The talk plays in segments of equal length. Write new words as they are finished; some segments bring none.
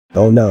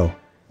Oh no.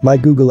 My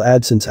Google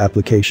AdSense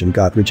application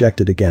got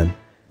rejected again.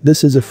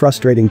 This is a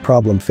frustrating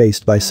problem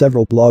faced by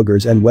several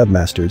bloggers and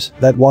webmasters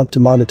that want to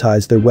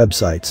monetize their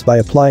websites by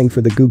applying for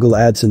the Google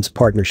AdSense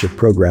partnership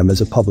program as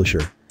a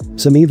publisher.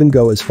 Some even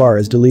go as far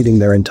as deleting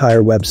their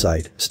entire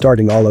website,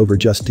 starting all over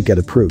just to get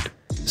approved.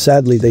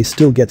 Sadly, they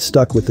still get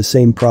stuck with the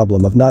same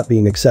problem of not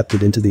being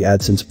accepted into the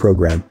AdSense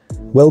program.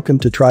 Welcome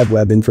to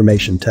TribeWeb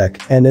Information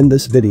Tech, and in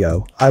this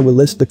video, I will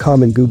list the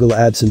common Google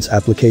AdSense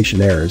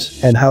application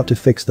errors and how to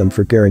fix them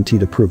for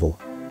guaranteed approval.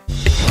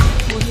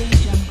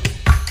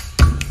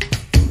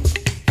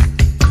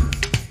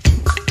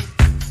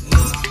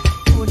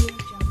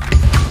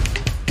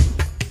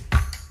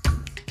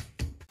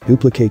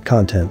 Duplicate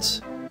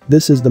contents.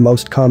 This is the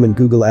most common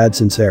Google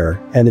AdSense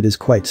error, and it is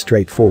quite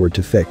straightforward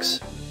to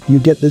fix. You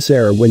get this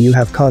error when you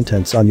have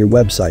contents on your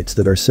websites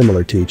that are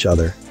similar to each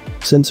other.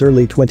 Since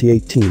early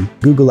 2018,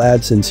 Google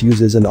AdSense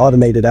uses an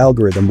automated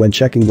algorithm when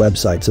checking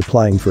websites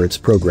applying for its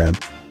program.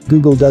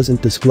 Google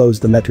doesn't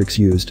disclose the metrics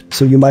used,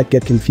 so you might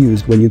get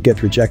confused when you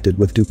get rejected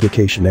with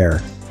duplication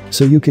error.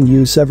 So you can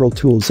use several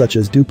tools such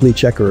as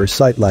DupliChecker or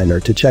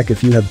SiteLiner to check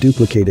if you have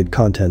duplicated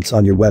contents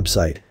on your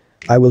website.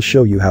 I will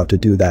show you how to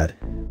do that.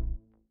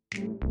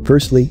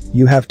 Firstly,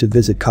 you have to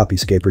visit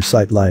Copyscape or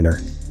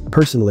SiteLiner.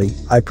 Personally,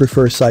 I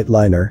prefer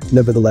SiteLiner,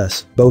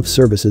 nevertheless, both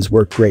services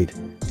work great.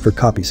 For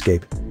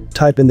Copyscape,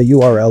 type in the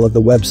URL of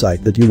the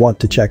website that you want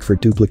to check for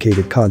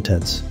duplicated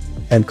contents.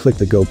 And click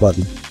the Go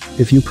button.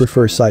 If you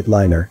prefer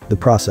SiteLiner, the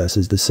process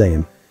is the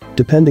same.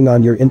 Depending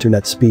on your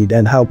internet speed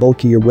and how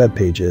bulky your web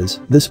page is,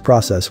 this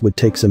process would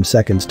take some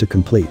seconds to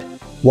complete.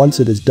 Once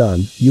it is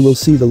done, you will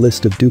see the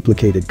list of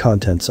duplicated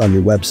contents on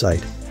your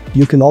website.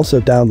 You can also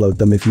download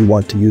them if you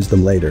want to use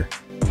them later.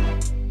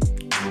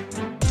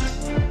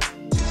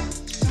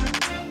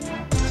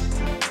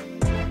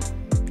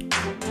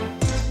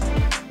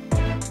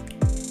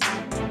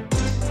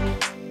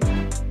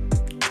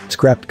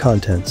 Scrapped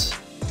contents.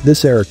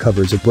 This error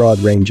covers a broad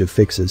range of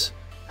fixes.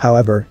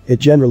 However, it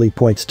generally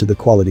points to the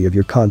quality of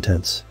your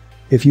contents.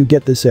 If you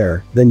get this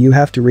error, then you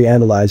have to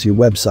reanalyze your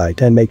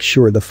website and make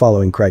sure the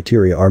following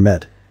criteria are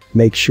met.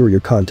 Make sure your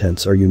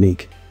contents are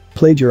unique.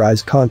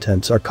 Plagiarized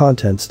contents are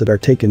contents that are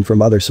taken from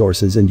other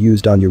sources and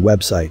used on your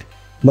website.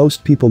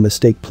 Most people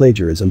mistake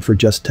plagiarism for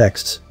just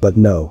texts, but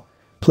no.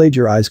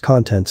 Plagiarized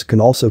contents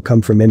can also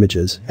come from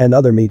images and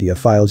other media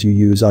files you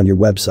use on your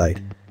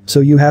website. So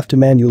you have to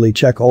manually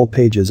check all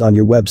pages on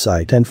your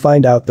website and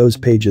find out those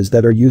pages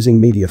that are using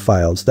media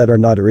files that are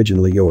not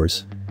originally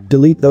yours.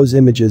 Delete those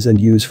images and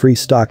use free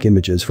stock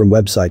images from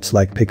websites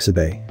like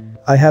Pixabay.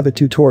 I have a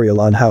tutorial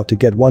on how to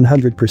get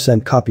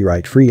 100%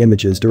 copyright-free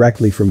images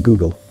directly from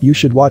Google. You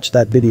should watch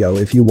that video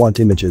if you want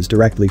images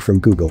directly from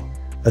Google.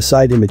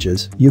 Aside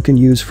images, you can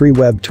use free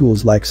web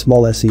tools like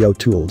Small SEO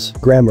Tools,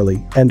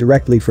 Grammarly, and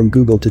directly from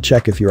Google to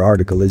check if your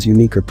article is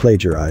unique or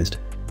plagiarized.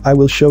 I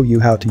will show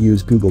you how to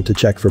use Google to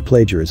check for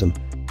plagiarism.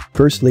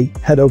 Firstly,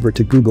 head over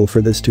to Google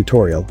for this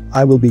tutorial.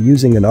 I will be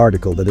using an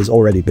article that has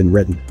already been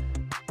written.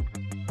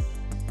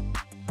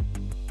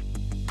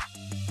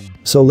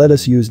 So let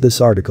us use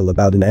this article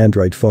about an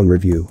Android phone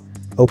review.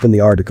 Open the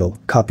article,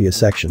 copy a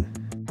section.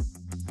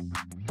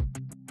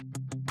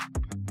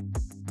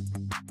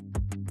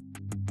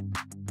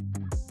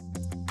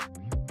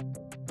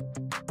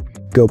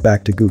 Go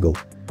back to Google.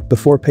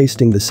 Before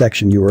pasting the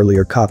section you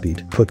earlier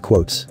copied, put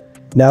quotes.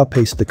 Now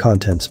paste the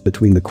contents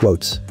between the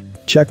quotes.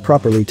 Check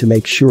properly to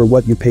make sure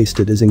what you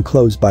pasted is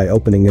enclosed by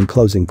opening and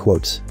closing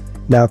quotes.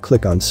 Now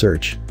click on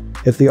search.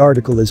 If the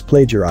article is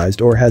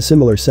plagiarized or has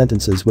similar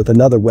sentences with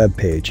another web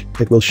page,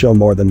 it will show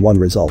more than one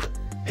result.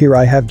 Here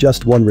I have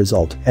just one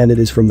result, and it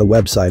is from the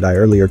website I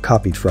earlier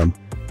copied from.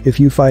 If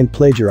you find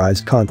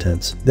plagiarized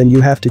contents, then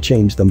you have to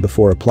change them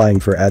before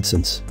applying for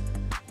AdSense.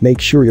 Make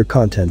sure your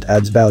content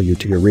adds value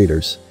to your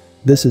readers.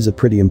 This is a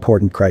pretty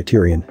important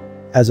criterion.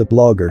 As a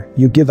blogger,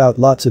 you give out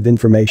lots of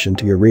information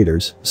to your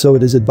readers, so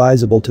it is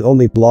advisable to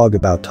only blog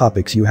about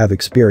topics you have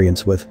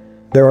experience with.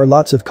 There are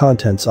lots of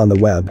contents on the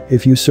web.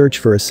 If you search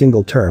for a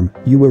single term,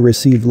 you will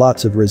receive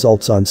lots of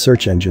results on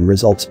search engine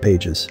results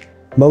pages.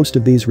 Most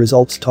of these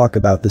results talk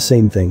about the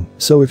same thing,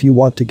 so if you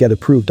want to get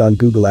approved on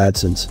Google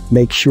AdSense,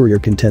 make sure your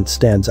content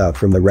stands out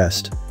from the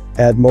rest.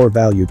 Add more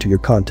value to your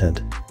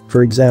content.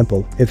 For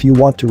example, if you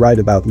want to write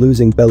about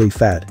losing belly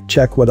fat,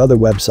 check what other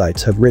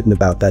websites have written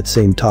about that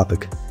same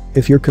topic.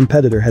 If your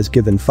competitor has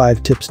given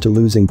 5 tips to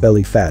losing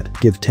belly fat,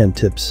 give 10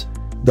 tips.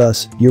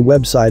 Thus, your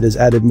website has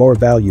added more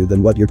value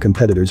than what your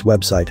competitor's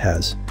website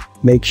has.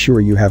 Make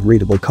sure you have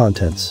readable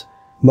contents.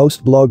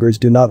 Most bloggers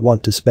do not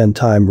want to spend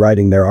time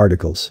writing their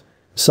articles.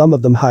 Some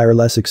of them hire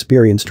less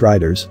experienced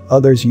writers,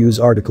 others use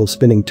article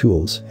spinning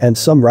tools, and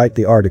some write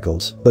the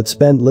articles but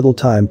spend little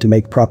time to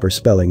make proper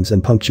spellings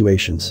and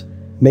punctuations.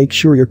 Make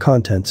sure your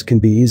contents can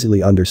be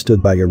easily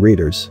understood by your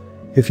readers.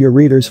 If your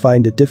readers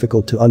find it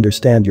difficult to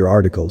understand your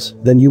articles,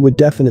 then you would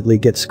definitely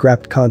get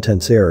scrapped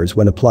contents errors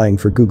when applying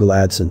for Google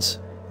AdSense.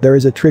 There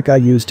is a trick I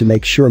use to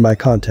make sure my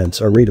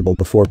contents are readable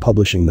before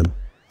publishing them.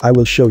 I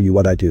will show you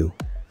what I do.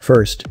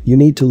 First, you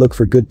need to look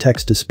for good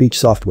text-to-speech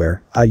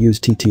software. I use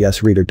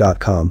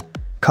ttsreader.com.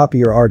 Copy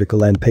your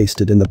article and paste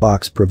it in the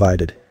box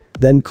provided.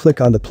 Then click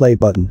on the play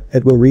button,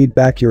 it will read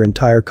back your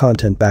entire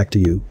content back to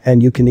you,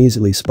 and you can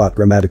easily spot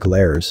grammatical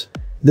errors.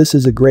 This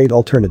is a great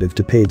alternative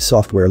to paid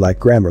software like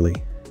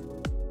Grammarly.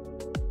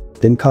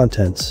 Thin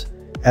contents.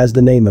 As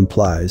the name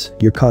implies,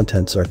 your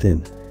contents are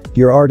thin.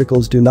 Your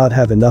articles do not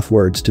have enough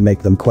words to make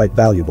them quite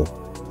valuable.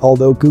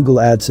 Although Google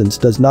AdSense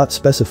does not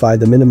specify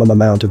the minimum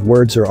amount of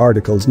words or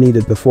articles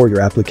needed before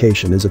your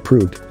application is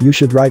approved, you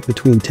should write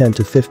between 10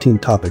 to 15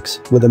 topics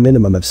with a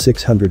minimum of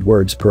 600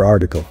 words per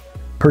article.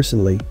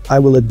 Personally, I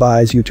will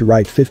advise you to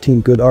write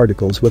 15 good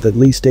articles with at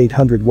least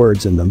 800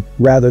 words in them,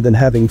 rather than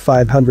having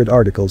 500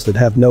 articles that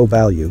have no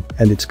value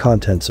and its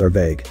contents are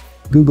vague.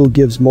 Google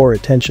gives more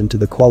attention to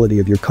the quality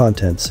of your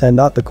contents and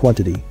not the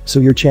quantity, so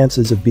your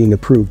chances of being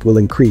approved will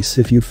increase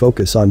if you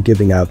focus on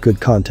giving out good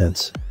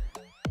contents.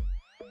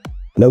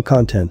 No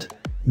content.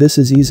 This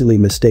is easily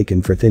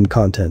mistaken for thin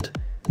content.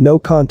 No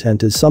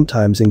content is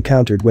sometimes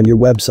encountered when your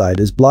website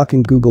is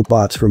blocking Google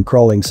bots from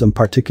crawling some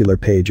particular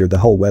page or the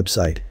whole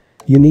website.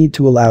 You need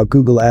to allow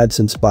Google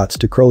AdSense bots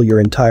to crawl your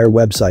entire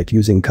website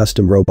using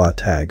custom robot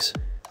tags.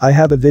 I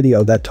have a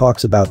video that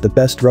talks about the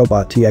best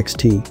robot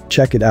TXT,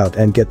 check it out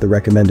and get the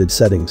recommended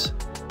settings.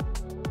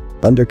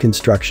 Under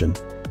construction.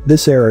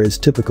 This error is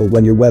typical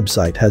when your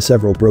website has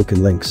several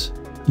broken links.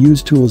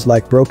 Use tools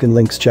like Broken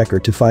Links Checker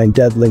to find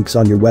dead links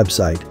on your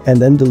website and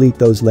then delete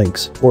those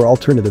links, or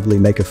alternatively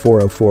make a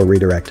 404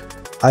 redirect.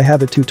 I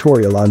have a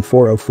tutorial on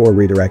 404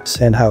 redirects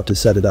and how to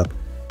set it up.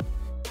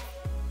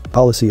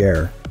 Policy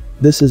error.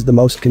 This is the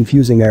most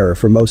confusing error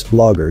for most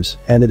bloggers,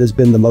 and it has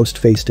been the most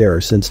faced error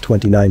since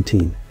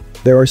 2019.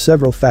 There are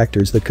several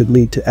factors that could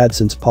lead to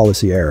AdSense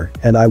policy error,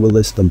 and I will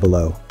list them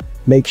below.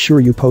 Make sure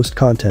you post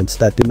contents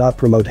that do not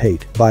promote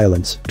hate,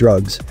 violence,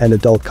 drugs, and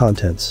adult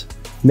contents.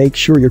 Make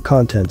sure your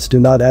contents do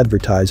not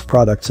advertise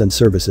products and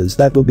services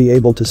that will be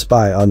able to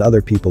spy on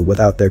other people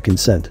without their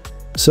consent.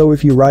 So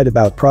if you write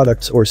about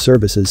products or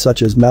services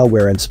such as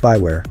malware and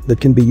spyware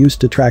that can be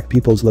used to track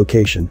people's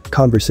location,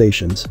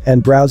 conversations,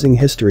 and browsing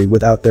history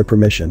without their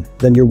permission,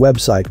 then your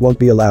website won't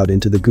be allowed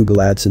into the Google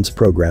AdSense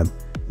program.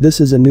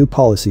 This is a new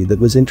policy that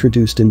was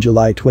introduced in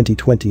July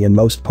 2020 in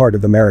most part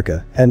of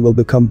America and will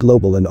become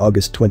global in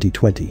August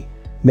 2020.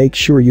 Make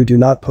sure you do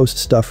not post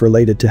stuff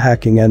related to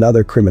hacking and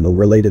other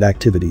criminal-related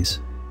activities.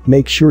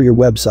 Make sure your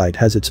website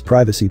has its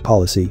privacy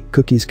policy,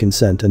 cookies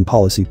consent and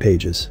policy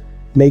pages.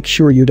 Make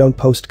sure you don't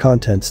post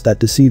contents that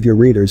deceive your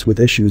readers with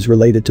issues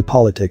related to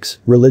politics,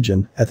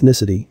 religion,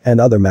 ethnicity,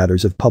 and other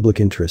matters of public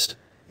interest.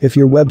 If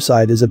your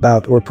website is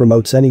about or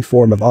promotes any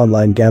form of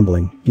online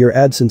gambling, your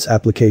AdSense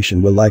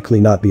application will likely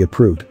not be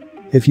approved.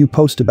 If you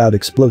post about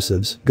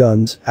explosives,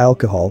 guns,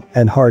 alcohol,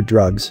 and hard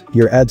drugs,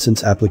 your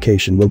AdSense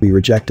application will be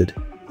rejected.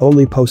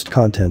 Only post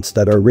contents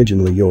that are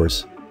originally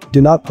yours. Do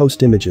not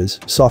post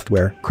images,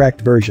 software, cracked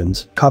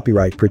versions,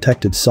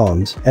 copyright-protected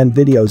songs, and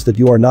videos that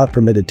you are not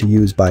permitted to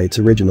use by its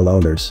original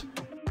owners.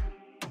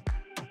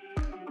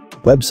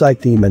 Website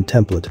theme and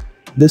template.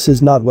 This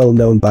is not well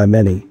known by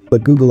many,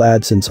 but Google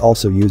AdSense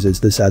also uses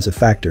this as a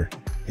factor.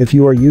 If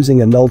you are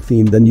using a null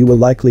theme, then you will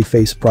likely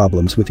face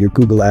problems with your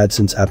Google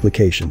AdSense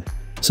application.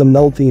 Some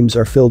null themes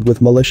are filled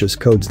with malicious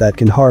codes that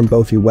can harm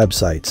both your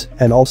websites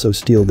and also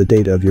steal the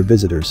data of your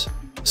visitors.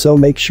 So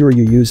make sure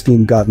you use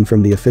theme gotten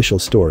from the official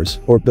stores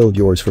or build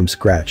yours from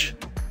scratch.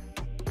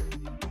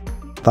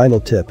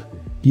 Final tip.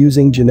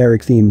 Using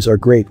generic themes are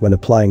great when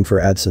applying for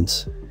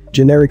AdSense.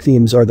 Generic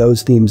themes are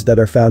those themes that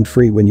are found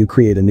free when you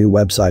create a new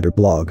website or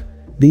blog.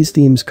 These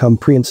themes come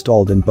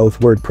pre-installed in both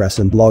WordPress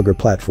and Blogger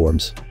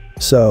platforms.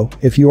 So,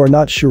 if you are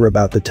not sure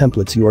about the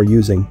templates you are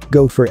using,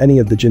 go for any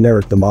of the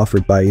generic them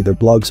offered by either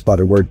Blogspot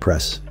or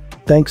WordPress.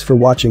 Thanks for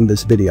watching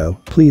this video.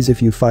 Please,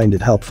 if you find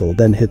it helpful,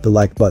 then hit the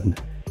like button.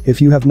 If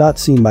you have not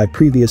seen my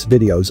previous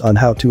videos on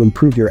how to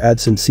improve your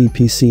AdSense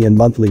CPC and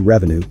monthly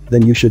revenue,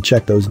 then you should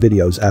check those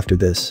videos after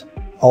this.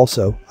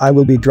 Also, I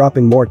will be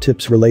dropping more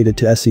tips related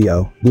to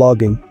SEO,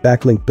 blogging,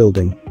 backlink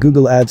building,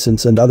 Google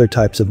AdSense and other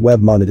types of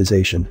web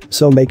monetization,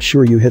 so make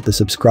sure you hit the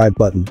subscribe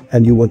button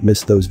and you won't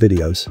miss those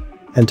videos.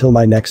 Until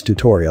my next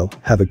tutorial,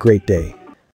 have a great day.